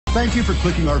Thank you for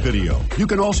clicking our video. You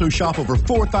can also shop over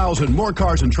 4,000 more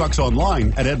cars and trucks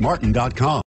online at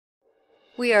edmartin.com.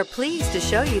 We are pleased to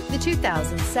show you the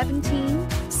 2017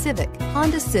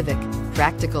 Honda Civic.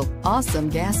 Practical, awesome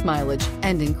gas mileage,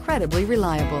 and incredibly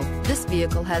reliable. This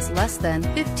vehicle has less than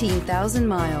 15,000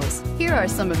 miles. Here are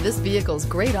some of this vehicle's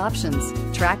great options: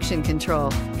 traction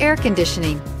control, air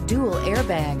conditioning, dual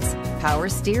airbags, power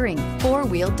steering,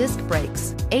 4-wheel disc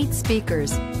brakes, 8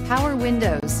 speakers, power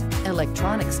windows,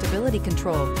 electronic stability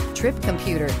control, trip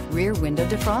computer, rear window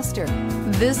defroster.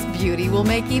 This beauty will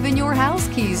make even your house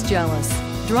keys jealous.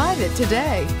 Drive it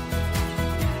today.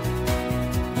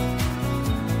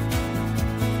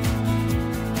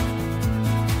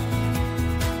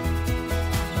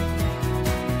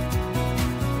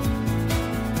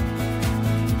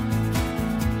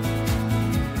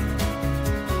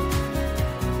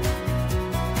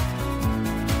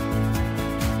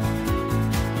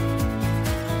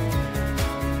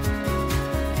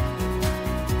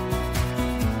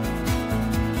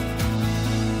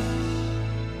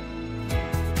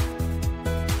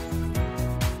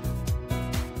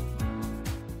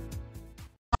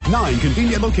 Nine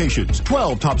convenient locations,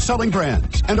 12 top-selling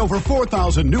brands, and over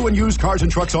 4,000 new and used cars and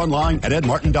trucks online at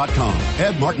edmartin.com.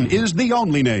 Ed Martin is the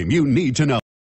only name you need to know.